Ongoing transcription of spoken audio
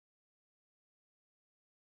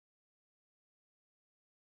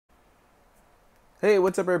Hey,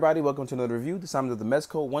 what's up, everybody? Welcome to another review. This time of the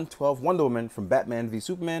Mezco 112 Wonder Woman from Batman v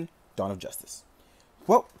Superman: Dawn of Justice.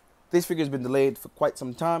 Well, this figure has been delayed for quite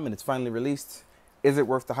some time, and it's finally released. Is it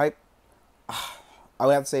worth the hype? I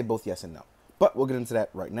would have to say both yes and no, but we'll get into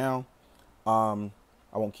that right now. I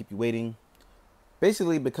won't keep you waiting.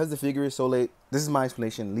 Basically, because the figure is so late, this is my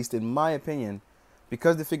explanation, at least in my opinion.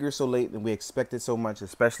 Because the figure is so late and we expected so much,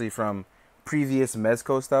 especially from previous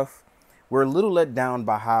Mezco stuff, we're a little let down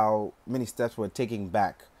by how many steps we're taking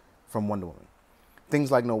back from Wonder Woman. Things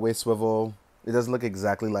like no waist swivel, it doesn't look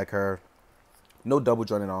exactly like her, no double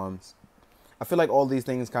jointed arms. I feel like all these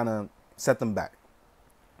things kind of set them back.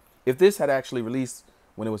 If this had actually released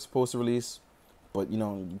when it was supposed to release, but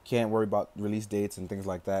you can't worry about release dates and things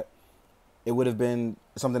like that, it would have been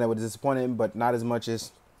something that would have disappointed, but not as much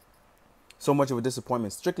as so much of a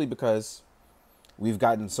disappointment, strictly because we've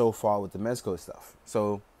gotten so far with the Mezco stuff.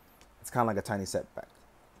 So it's kind of like a tiny setback.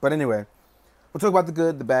 But anyway, we'll talk about the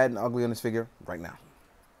good, the bad, and the ugly on this figure right now.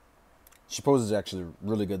 She poses actually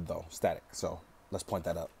really good though, static. So let's point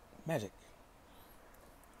that out. Magic.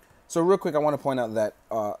 So real quick, I want to point out that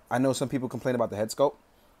I know some people complain about the head sculpt,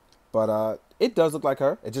 but it does look like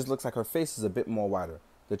her. It just looks like her face is a bit more wider.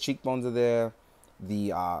 The cheekbones are there.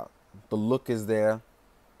 The look is there.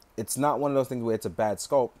 It's not one of those things where it's a bad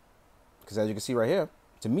sculpt, because as you can see right here,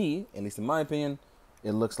 to me, at least in my opinion,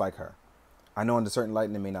 it looks like her. I know under certain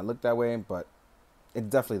lighting it may not look that way, but it's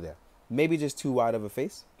definitely there. Maybe just too wide of a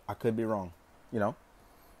face. I could be wrong,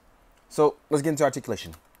 So let's get into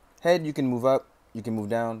articulation. Head, you can move up, you can move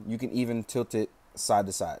down, you can even tilt it side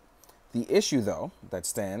to side. The issue, though, that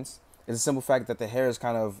stands is the simple fact that the hair is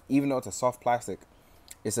kind of, even though it's a soft plastic,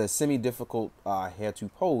 it's a semi-difficult hair to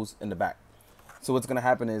pose in the back. So what's going to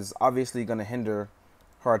happen is obviously going to hinder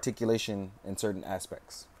her articulation in certain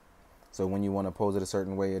aspects. So when you want to pose it a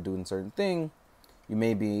certain way or do a certain thing, you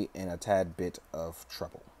may be in a tad bit of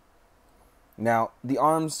trouble. Now, the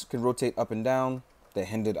arms can rotate up and down. They're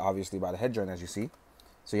hindered, obviously, by the head joint, as you see.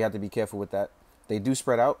 So you have to be careful with that. They do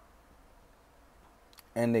spread out,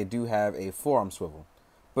 and they do have a forearm swivel,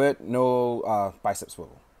 but no bicep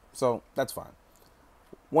swivel. So that's fine.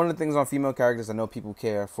 One of the things on female characters, I know people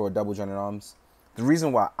care for double jointed arms. The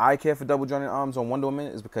reason why I care for double jointed arms on Wonder Woman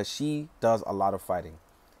is because she does a lot of fighting.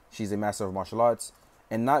 She's a master of martial arts,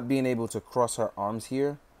 and not being able to cross her arms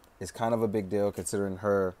here is kind of a big deal, considering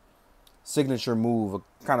her signature move,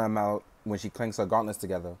 kind of amount when she clinks her gauntlets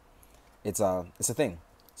together. It's a thing.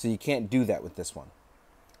 So you can't do that with this one.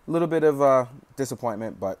 A little bit of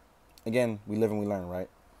disappointment, but again, we live and we learn, right?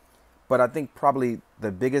 But I think probably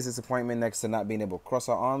the biggest disappointment next to not being able to cross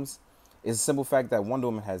her arms is the simple fact that Wonder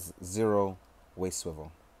Woman has zero waist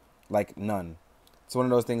swivel. Like none. It's one of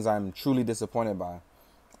those things I'm truly disappointed by.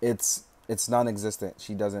 It's non-existent.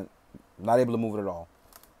 She not able to move it at all.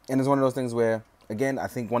 And it's one of those things where, again, I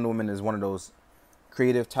think Wonder Woman is one of those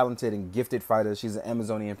creative, talented, and gifted fighters. She's an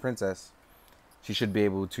Amazonian princess. She should be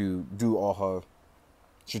able to do all her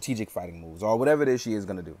strategic fighting moves or whatever it is she is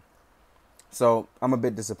going to do. So I'm a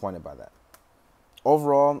bit disappointed by that.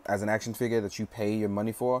 Overall, as an action figure that you pay your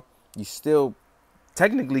money for, you still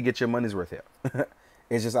technically get your money's worth here.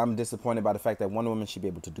 It's just I'm disappointed by the fact that Wonder Woman should be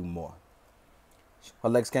able to do more. Her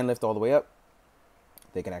legs can lift all the way up.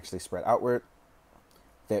 They can actually spread outward.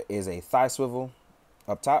 There is a thigh swivel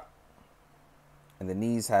up top. And the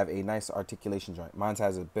knees have a nice articulation joint. Mine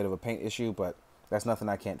has a bit of a paint issue, but that's nothing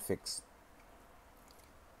I can't fix.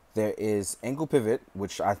 There is ankle pivot,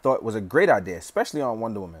 which I thought was a great idea, especially on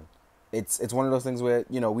Wonder Woman. It's one of those things where,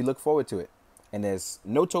 we look forward to it. And there's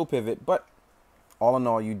no toe pivot, but all in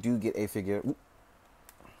all, you do get a figure. Ooh,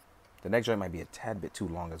 the neck joint might be a tad bit too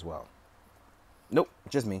long as well. Nope,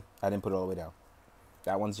 just me. I didn't put it all the way down.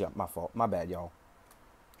 That one's my fault. My bad, y'all.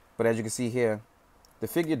 But as you can see here, the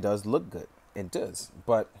figure does look good. It does.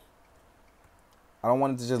 But I don't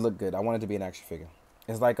want it to just look good. I want it to be an action figure.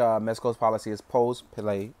 It's like Mezco's policy is pose,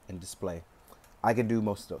 play, and display. I can do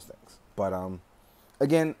most of those things. But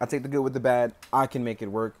again, I take the good with the bad. I can make it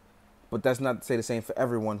work. But that's not to say the same for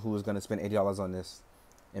everyone who is going to spend $80 on this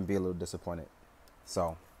and be a little disappointed.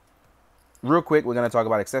 So real quick, we're going to talk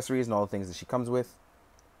about accessories and all the things that she comes with.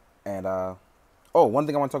 And, one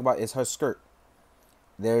thing I want to talk about is her skirt.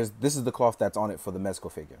 This is the cloth that's on it for the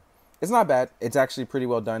Mezco figure. It's not bad. It's actually pretty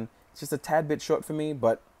well done. It's just a tad bit short for me,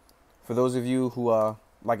 but for those of you who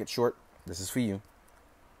like it short, this is for you.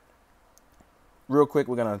 Real quick,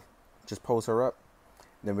 we're going to just pose her up.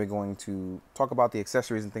 Then we're going to talk about the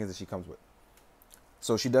accessories and things that she comes with.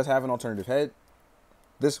 So she does have an alternative head.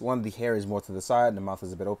 This one, the hair is more to the side and the mouth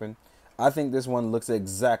is a bit open. I think this one looks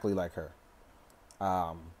exactly like her.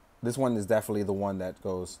 This one is definitely the one that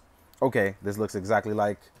goes, okay, this looks exactly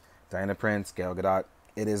like Diana Prince, Gal Gadot.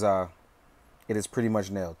 It is pretty much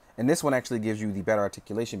nailed. And this one actually gives you the better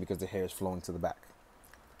articulation because the hair is flowing to the back.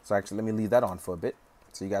 So actually, let me leave that on for a bit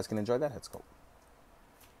so you guys can enjoy that head sculpt.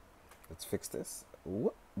 Let's fix this.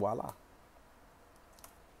 Whoop, voila.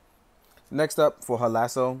 Next up, for her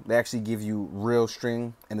lasso, they actually give you real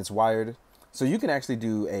string and it's wired. So you can actually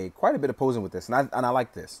do quite a bit of posing with this. And I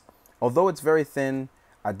like this. Although it's very thin,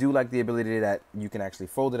 I do like the ability that you can actually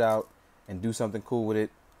fold it out and do something cool with it.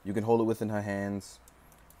 You can hold it within her hands.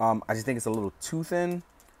 I just think it's a little too thin,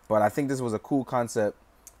 but I think this was a cool concept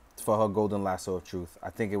for her golden lasso of truth. I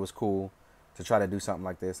think it was cool to try to do something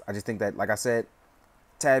like this. I just think that, like I said,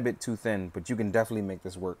 tad bit too thin, but you can definitely make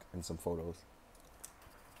this work in some photos.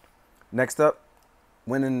 Next up,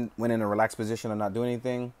 when in a relaxed position or not doing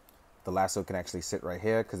anything, the lasso can actually sit right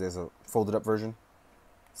here because there's a folded up version.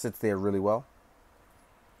 Sits there really well.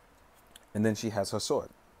 And then she has her sword.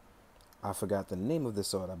 I forgot the name of this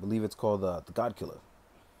sword. I believe it's called the God Killer.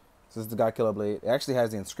 This is the God Killer blade. It actually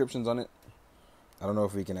has the inscriptions on it. I don't know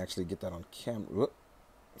if we can actually get that on camera.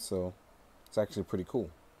 So it's actually pretty cool.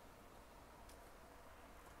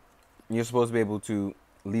 You're supposed to be able to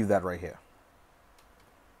leave that right here.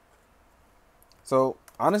 So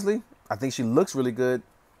honestly, I think she looks really good.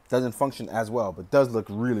 Doesn't function as well, but does look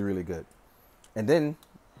really, really good. And then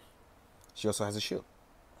she also has a shield.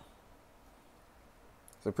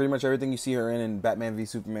 So pretty much everything you see her in Batman v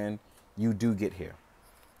Superman, you do get here.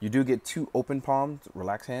 You do get 2 open palmed,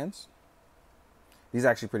 relaxed hands. These are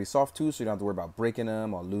actually pretty soft too, so you don't have to worry about breaking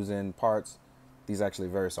them or losing parts. These are actually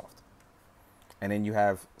very soft. And then you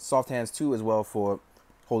have soft hands too as well for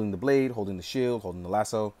holding the blade, holding the shield, holding the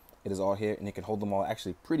lasso. It is all here, and you can hold them all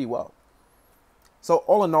actually pretty well. So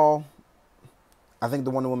all in all, I think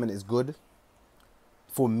the Wonder Woman is good.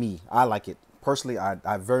 For me, I like it. Personally,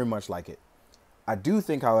 I very much like it. I do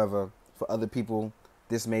think, however, for other people,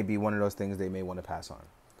 this may be one of those things they may want to pass on.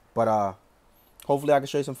 But hopefully I can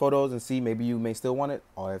show you some photos and see. Maybe you may still want it,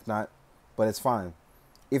 or if not, but it's fine.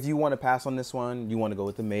 If you want to pass on this one, you want to go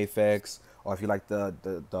with the Mafex, or if you like the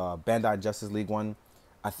Bandai Justice League one,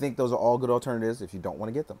 I think those are all good alternatives if you don't want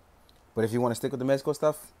to get them. But if you want to stick with the Mezco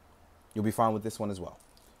stuff, you'll be fine with this one as well.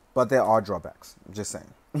 But there are drawbacks, I'm just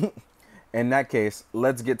saying. In that case,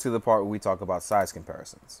 let's get to the part where we talk about size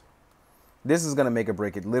comparisons. This is going to make or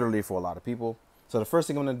break it literally for a lot of people. So the first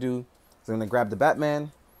thing I'm going to do is I'm going to grab the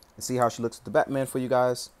Batman and see how she looks with the Batman for you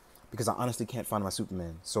guys, because I honestly can't find my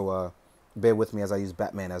Superman. So bear with me as I use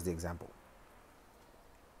Batman as the example.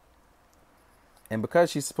 And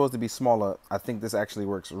because she's supposed to be smaller, I think this actually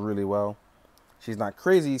works really well. She's not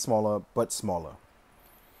crazy smaller, but smaller.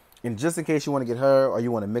 And just in case you want to get her, or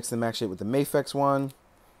you want to mix and match it with the Mafex one,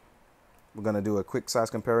 we're going to do a quick size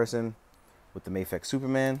comparison with the Mafex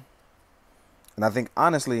Superman. And I think,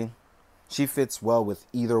 honestly, she fits well with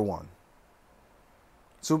either one.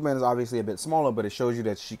 Superman is obviously a bit smaller, but it shows you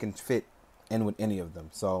that she can fit in with any of them.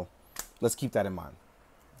 So let's keep that in mind.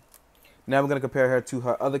 Now we're going to compare her to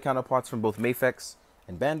her other counterparts from both Mafex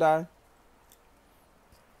and Bandai.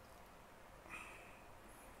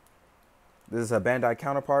 This is her Bandai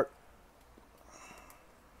counterpart,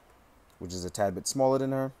 which is a tad bit smaller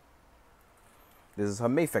than her. This is her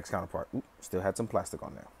Mafex counterpart. Ooh, still had some plastic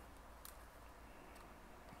on there.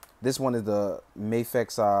 This one is the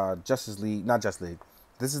Mafex Justice League, not Justice League.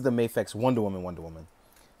 This is the Mafex Wonder Woman.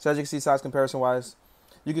 So as you can see, size comparison wise,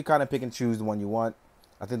 you can kind of pick and choose the one you want.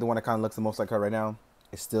 I think the one that kind of looks the most like her right now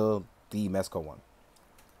is still the Mezco one.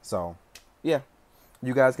 So yeah,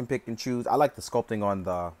 you guys can pick and choose. I like the sculpting on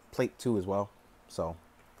the plate too as well. So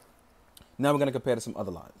now we're going to compare to some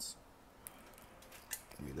other lines.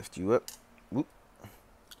 Let me lift you up. Whoop.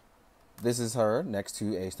 This is her next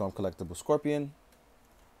to a Storm Collectible Scorpion.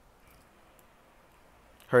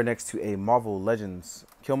 Her next to a Marvel Legends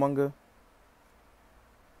Killmonger.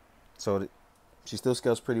 So she still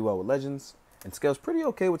scales pretty well with Legends and scales pretty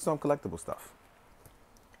okay with Storm Collectible stuff.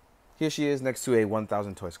 Here she is next to a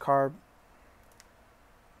 1000 Toys Carb.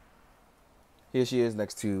 Here she is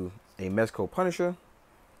next to a Mezco Punisher.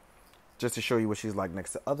 Just to show you what she's like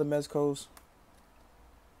next to other Mezcos.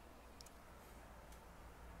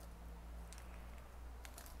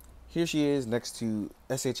 Here she is next to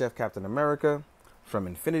SHF Captain America from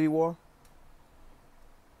Infinity War.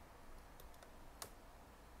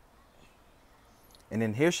 And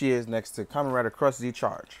then here she is next to Kamen Rider Cross Z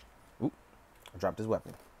Charge. Oop, I dropped his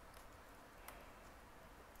weapon.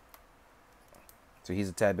 So he's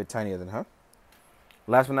a tad bit tinier than her.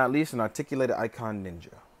 Last but not least, an articulated Icon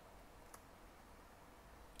Ninja.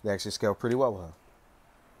 They actually scale pretty well with her.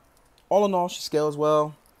 All in all, she scales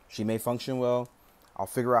well. She may function well. I'll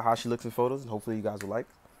figure out how she looks in photos, and hopefully you guys will like.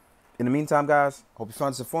 In the meantime, guys, hope you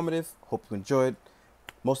found this informative. Hope you enjoyed.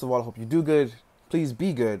 Most of all, I hope you do good. Please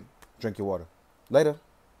be good. Drink your water. Later.